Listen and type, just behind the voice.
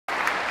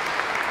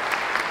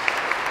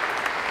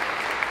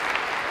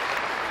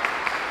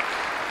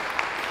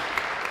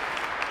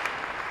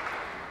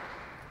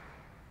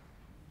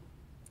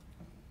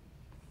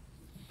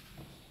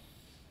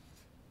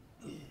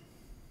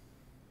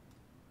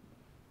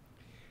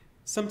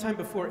Sometime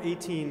before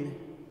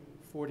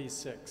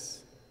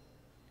 1846,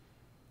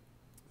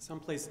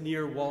 someplace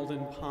near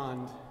Walden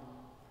Pond,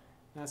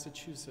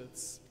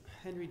 Massachusetts,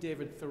 Henry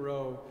David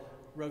Thoreau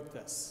wrote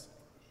this: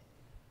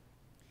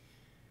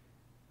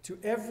 "To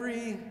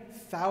every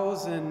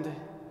 1,000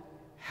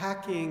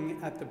 hacking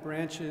at the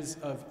branches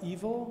of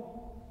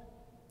evil,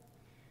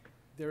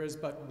 there is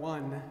but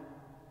one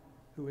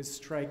who is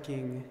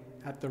striking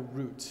at the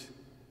root."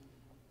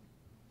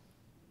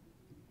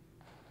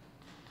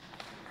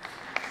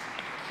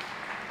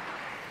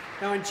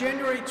 Now, on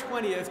January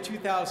 20th,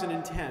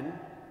 2010,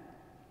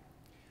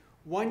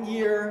 1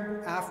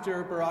 year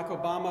after Barack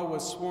Obama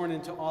was sworn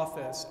into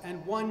office,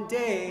 and 1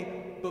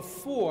 day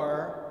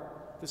before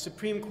the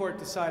Supreme Court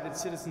decided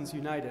Citizens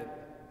United,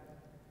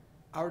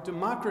 our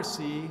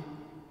democracy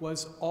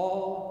was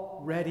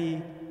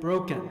already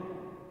broken.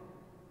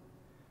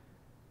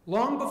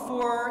 Long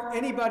before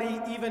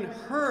anybody even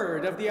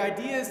heard of the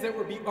ideas that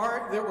were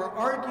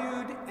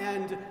argued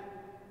and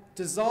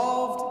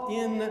dissolved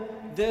in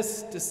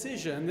this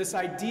decision, this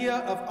idea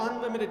of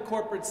unlimited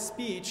corporate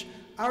speech,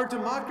 our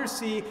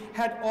democracy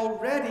had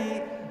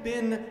already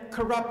been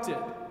corrupted.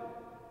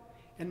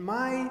 And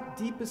my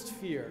deepest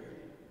fear,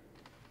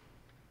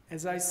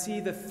 as I see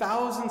the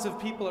thousands of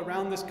people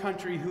around this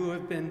country who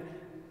have been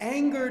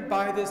angered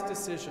by this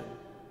decision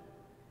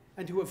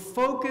and who have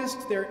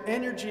focused their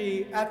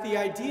energy at the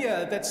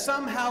idea that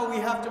somehow we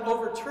have to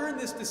overturn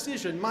this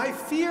decision, my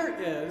fear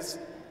is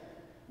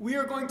we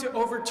are going to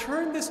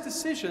overturn this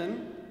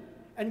decision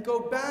and go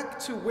back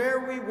to where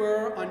we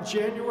were on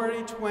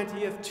January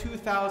 20th,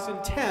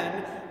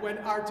 2010, when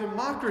our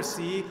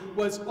democracy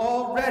was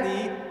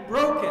already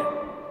broken.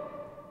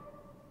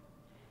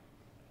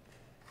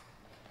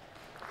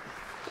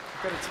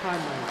 I've got to time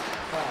my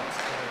thoughts.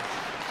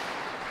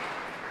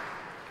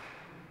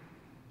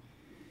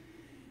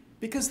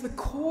 Because the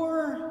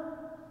core,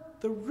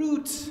 the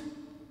root,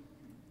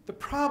 the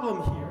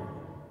problem here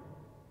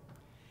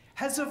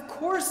has of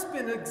course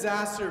been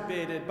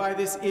exacerbated by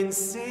this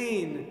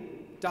insane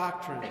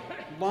doctrine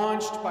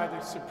launched by the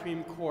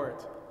Supreme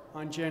Court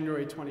on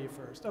January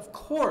 21st. Of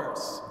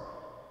course,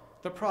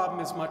 the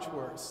problem is much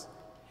worse.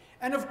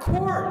 And of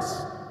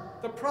course,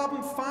 the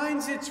problem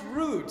finds its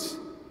root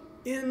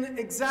in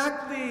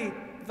exactly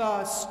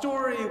the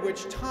story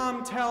which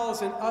Tom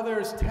tells and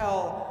others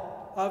tell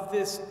of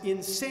this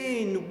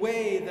insane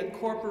way that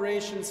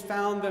corporations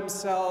found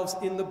themselves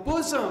in the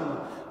bosom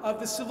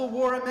of the Civil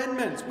War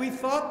amendments. We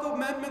thought the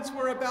amendments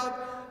were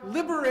about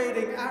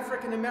liberating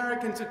African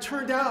Americans. It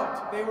turned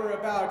out they were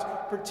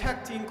about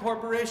protecting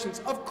corporations.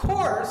 Of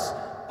course,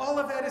 all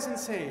of that is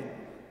insane.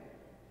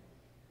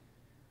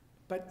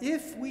 But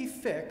if we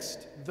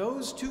fixed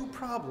those two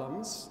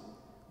problems,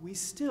 we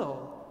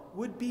still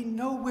would be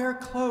nowhere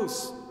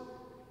close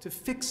to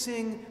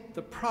fixing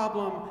the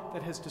problem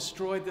that has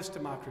destroyed this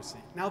democracy.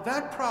 Now,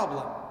 that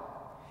problem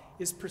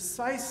is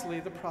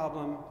precisely the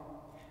problem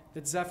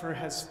that Zephyr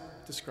has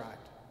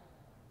described.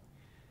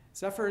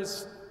 Zephyr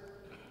is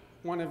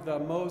one of the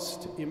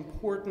most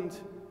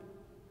important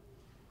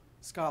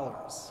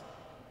scholars,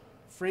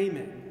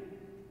 framing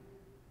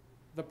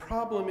the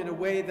problem in a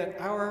way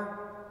that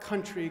our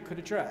country could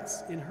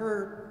address. In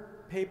her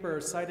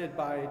paper cited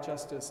by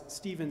Justice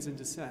Stevens in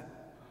dissent,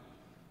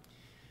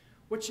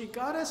 what she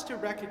got us to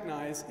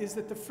recognize is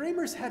that the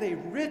framers had a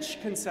rich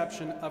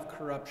conception of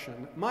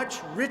corruption,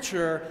 much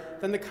richer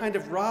than the kind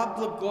of Rob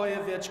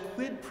Blagojevich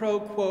quid pro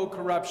quo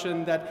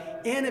corruption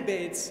that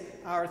animates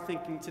our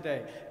thinking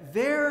today.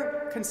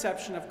 Their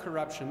conception of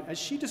corruption, as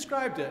she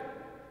described it,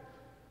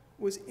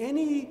 was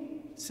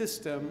any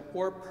system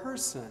or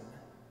person.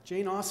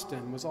 Jane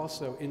Austen was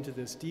also into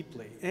this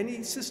deeply.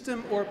 Any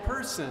system or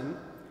person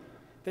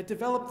that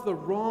developed the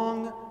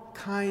wrong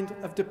kind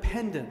of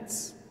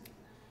dependence.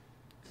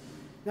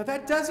 Now,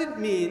 that doesn't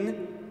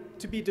mean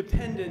to be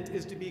dependent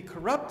is to be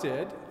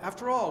corrupted.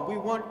 After all, we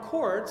want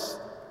courts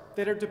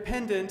that are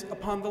dependent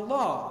upon the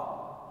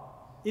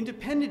law.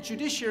 Independent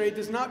judiciary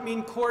does not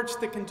mean courts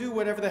that can do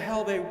whatever the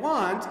hell they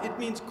want. It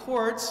means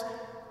courts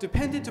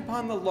dependent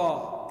upon the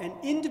law. An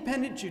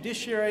independent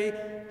judiciary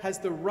has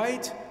the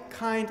right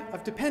kind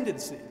of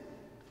dependency.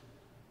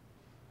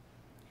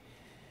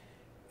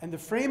 And the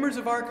framers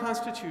of our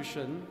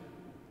Constitution,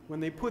 when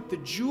they put the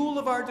jewel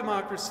of our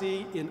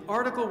democracy in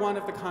Article 1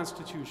 of the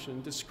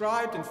Constitution,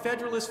 described in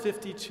Federalist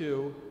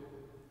 52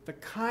 the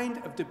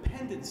kind of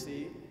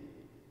dependency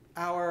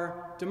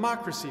our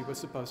democracy was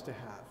supposed to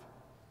have.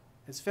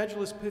 As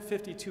Federalist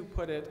 52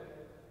 put it,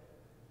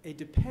 a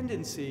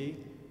dependency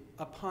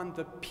upon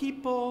the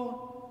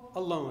people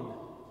alone.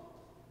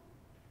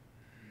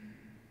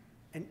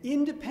 An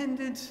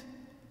independent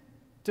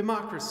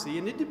democracy,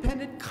 an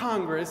independent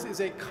Congress, is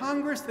a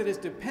Congress that is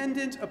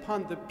dependent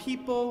upon the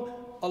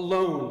people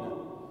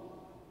alone.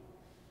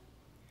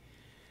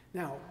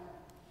 Now,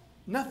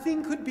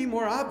 nothing could be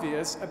more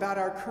obvious about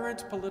our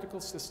current political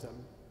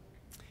system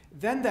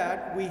than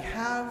that we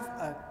have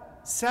a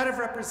set of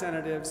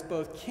representatives,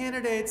 both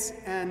candidates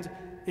and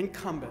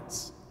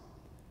incumbents,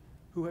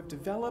 who have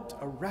developed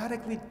a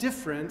radically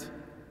different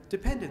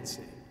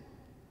dependency.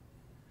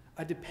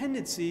 a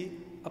dependency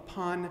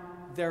upon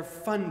their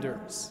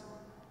funders.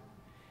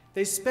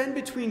 They spend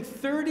between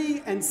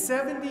 30 and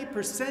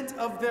 70%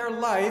 of their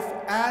life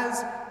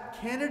as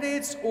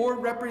candidates or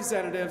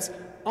representatives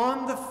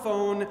on the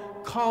phone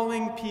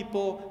calling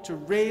people to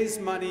raise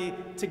money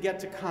to get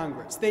to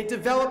Congress. They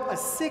develop a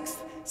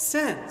sixth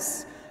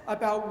sense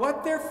about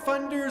what their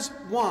funders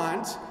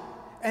want,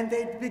 and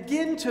they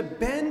begin to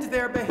bend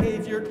their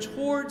behavior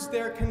towards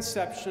their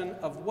conception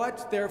of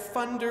what their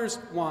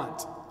funders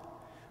want.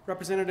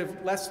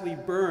 Representative Leslie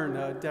Byrne,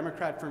 a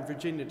Democrat from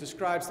Virginia,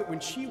 describes that when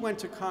she went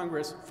to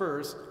Congress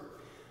first,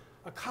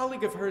 a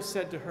colleague of hers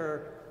said to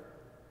her,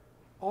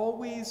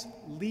 "Always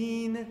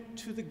lean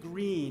to the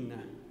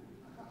green."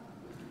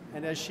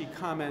 And as she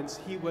comments,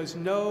 he was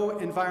no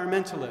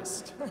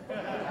environmentalist.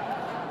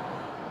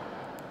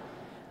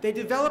 They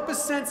develop a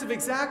sense of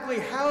exactly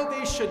how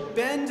they should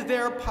bend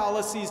their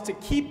policies to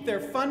keep their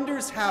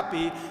funders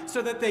happy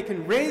so that they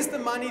can raise the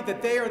money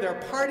that they or their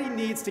party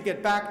needs to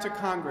get back to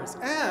Congress,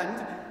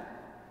 and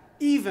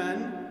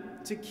even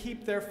to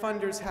keep their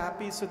funders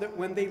happy so that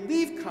when they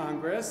leave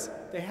Congress,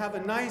 they have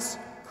a nice,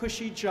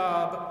 cushy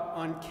job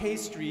on K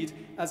Street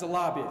as a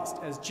lobbyist.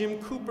 As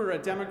Jim Cooper, a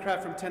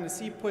Democrat from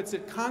Tennessee, puts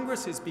it,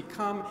 Congress has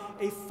become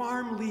a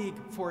farm league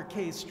for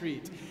K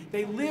Street.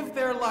 They live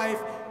their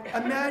life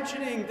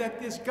imagining that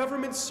this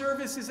government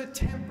service is a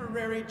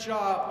temporary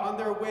job on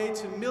their way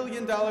to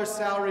million-dollar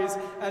salaries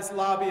as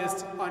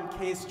lobbyists on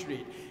K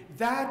Street.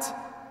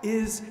 That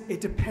is a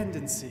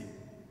dependency.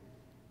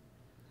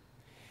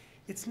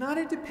 It's not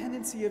a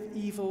dependency of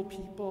evil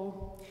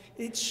people.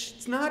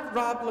 It's not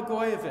Rod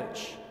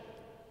Blagojevich.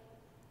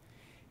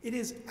 It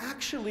is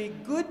actually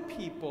good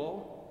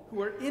people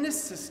who are in a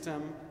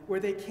system where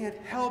they can't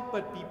help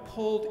but be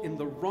pulled in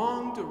the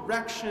wrong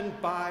direction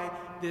by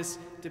this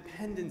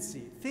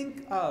dependency.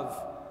 Think of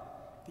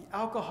the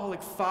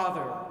alcoholic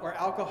father or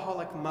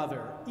alcoholic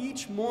mother,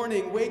 each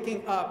morning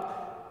waking up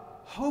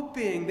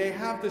hoping they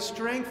have the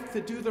strength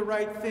to do the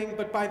right thing,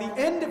 but by the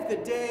end of the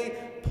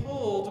day,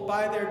 pulled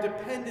by their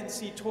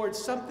dependency towards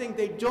something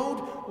they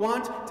don't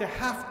want to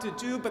have to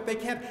do, but they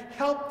can't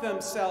help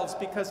themselves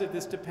because of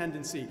this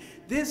dependency.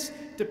 This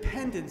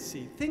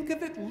dependency, think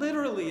of it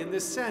literally in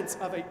this sense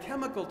of a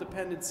chemical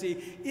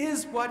dependency,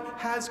 is what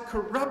has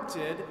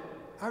corrupted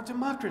our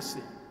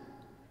democracy.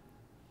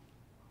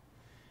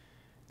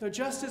 Though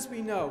just as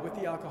we know with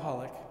the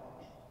alcoholic,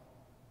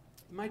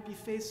 might be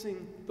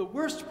facing the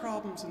worst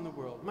problems in the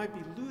world, might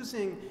be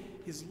losing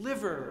his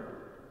liver,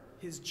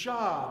 his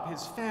job,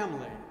 his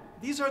family.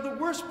 These are the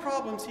worst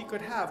problems he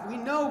could have. We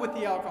know with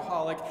the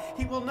alcoholic,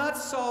 he will not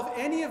solve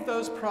any of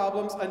those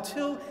problems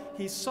until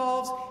he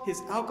solves his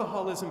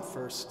alcoholism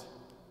first.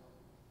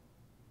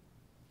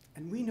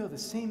 And we know the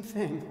same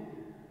thing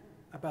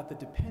about the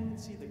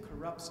dependency that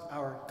corrupts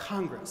our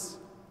Congress.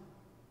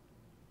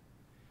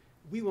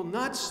 We will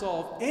not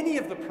solve any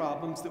of the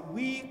problems that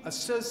we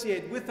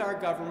associate with our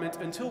government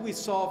until we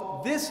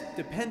solve this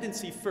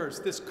dependency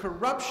first, this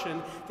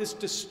corruption, this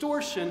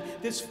distortion,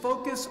 this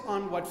focus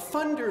on what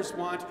funders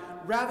want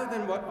rather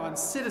than what on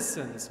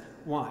citizens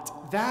want.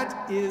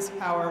 That is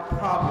our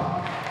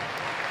problem.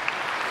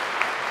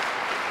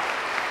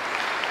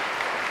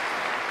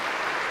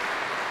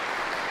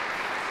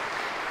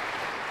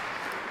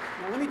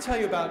 Now let me tell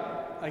you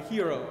about a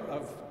hero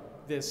of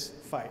this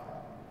fight.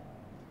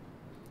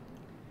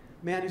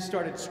 Man who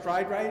started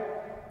Stride Right,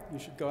 you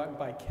should go out and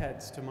buy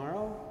Keds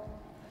tomorrow,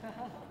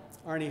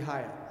 Arnie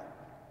Hyatt.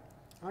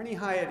 Arnie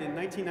Hyatt in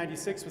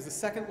 1996 was the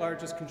second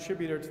largest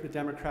contributor to the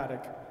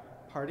Democratic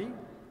Party.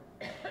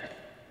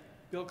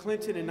 Bill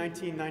Clinton in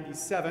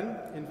 1997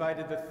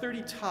 invited the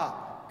 30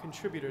 top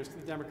contributors to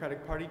the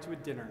Democratic Party to a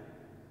dinner.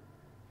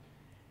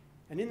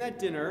 And in that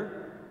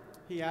dinner,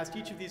 he asked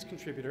each of these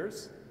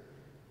contributors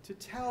to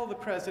tell the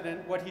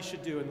president what he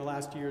should do in the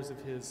last years of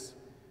his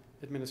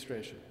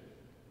administration.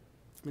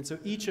 And so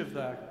each of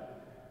the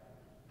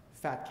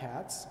fat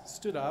cats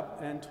stood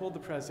up and told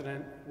the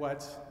president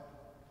what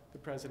the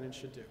president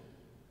should do.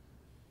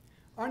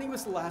 Arnie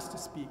was the last to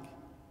speak.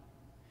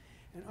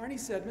 And Arnie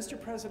said, "Mr.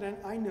 President,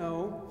 I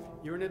know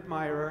you're an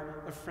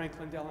admirer of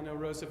Franklin Delano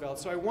Roosevelt,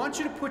 so I want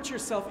you to put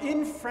yourself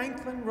in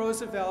Franklin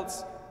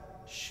Roosevelt's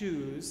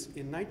shoes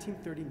in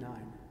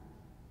 1939,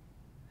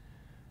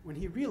 when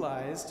he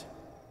realized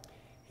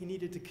he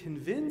needed to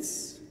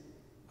convince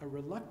a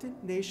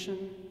reluctant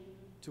nation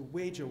to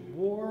wage a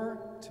war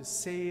to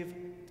save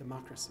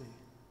democracy.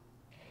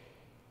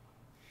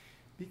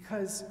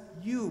 Because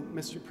you,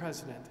 Mr.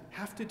 President,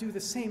 have to do the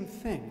same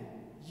thing.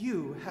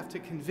 You have to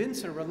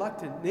convince a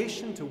reluctant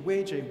nation to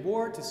wage a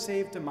war to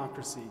save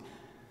democracy.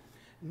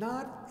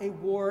 Not a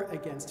war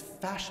against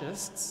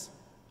fascists,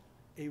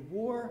 a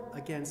war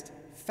against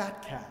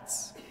fat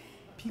cats,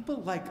 people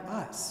like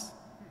us.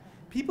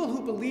 People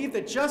who believe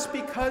that just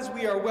because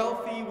we are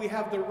wealthy, we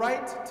have the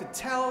right to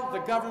tell the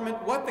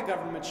government what the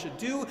government should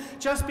do.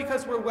 Just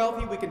because we're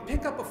wealthy, we can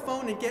pick up a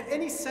phone and get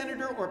any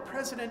senator or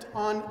president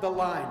on the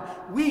line.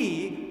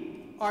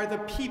 We are the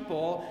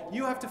people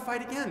you have to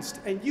fight against,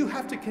 and you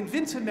have to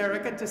convince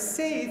America to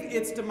save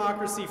its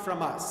democracy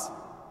from us.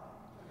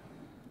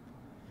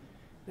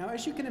 Now,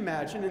 as you can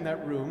imagine, in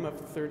that room of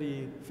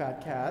 30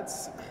 fat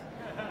cats,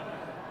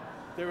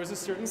 there was a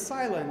certain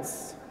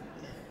silence.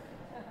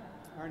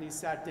 Arnie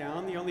sat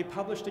down. The only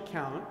published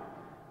account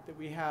that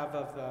we have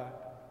of the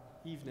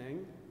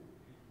evening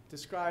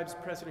describes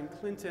President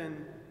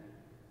Clinton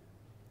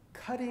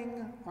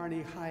cutting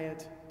Arnie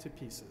Hyatt to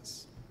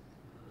pieces.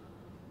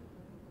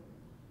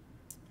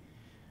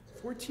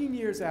 14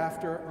 years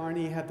after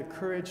Arnie had the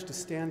courage to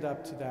stand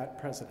up to that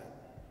president,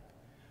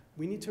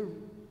 we need to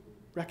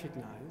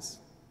recognize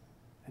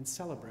and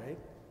celebrate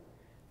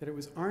that it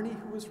was Arnie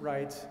who was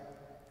right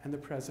and the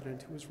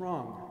president who was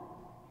wrong.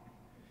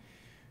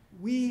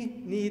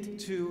 We need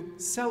to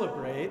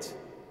celebrate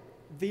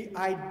the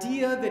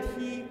idea that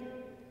he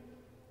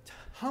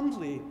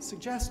humbly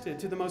suggested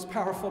to the most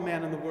powerful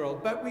man in the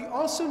world, but we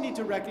also need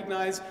to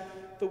recognize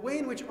the way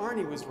in which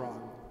Arnie was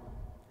wrong.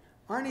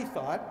 Arnie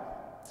thought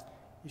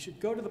you should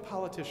go to the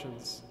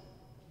politicians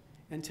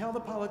and tell the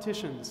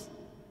politicians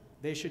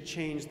they should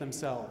change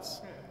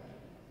themselves.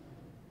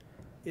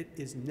 It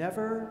is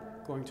never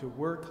going to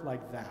work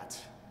like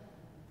that.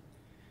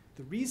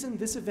 The reason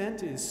this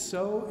event is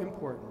so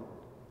important,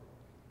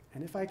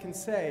 and if I can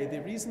say,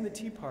 the reason the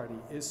Tea Party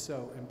is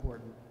so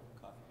important,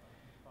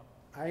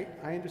 I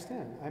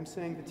understand. I'm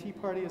saying the Tea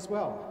Party as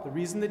well. The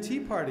reason the Tea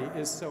Party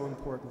is so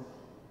important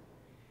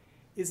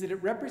is that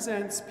it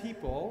represents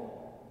people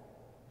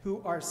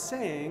who are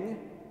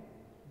saying,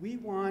 we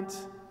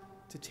want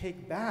to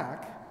take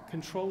back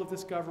control of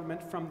this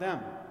government from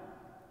them.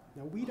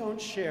 Now,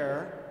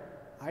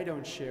 I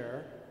don't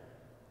share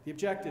the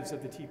objectives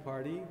of the Tea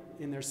Party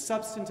in their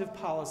substantive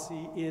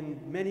policy in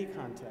many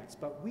contexts,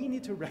 but we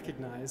need to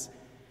recognize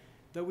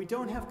that we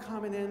don't have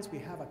common ends, we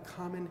have a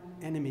common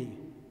enemy.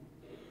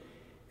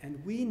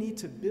 And we need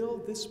to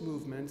build this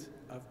movement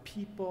of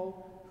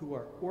people who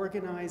are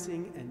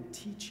organizing and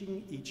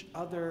teaching each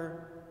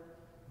other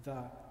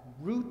the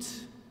root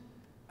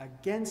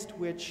against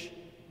which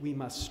we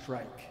must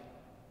strike.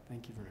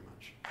 Thank you very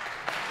much.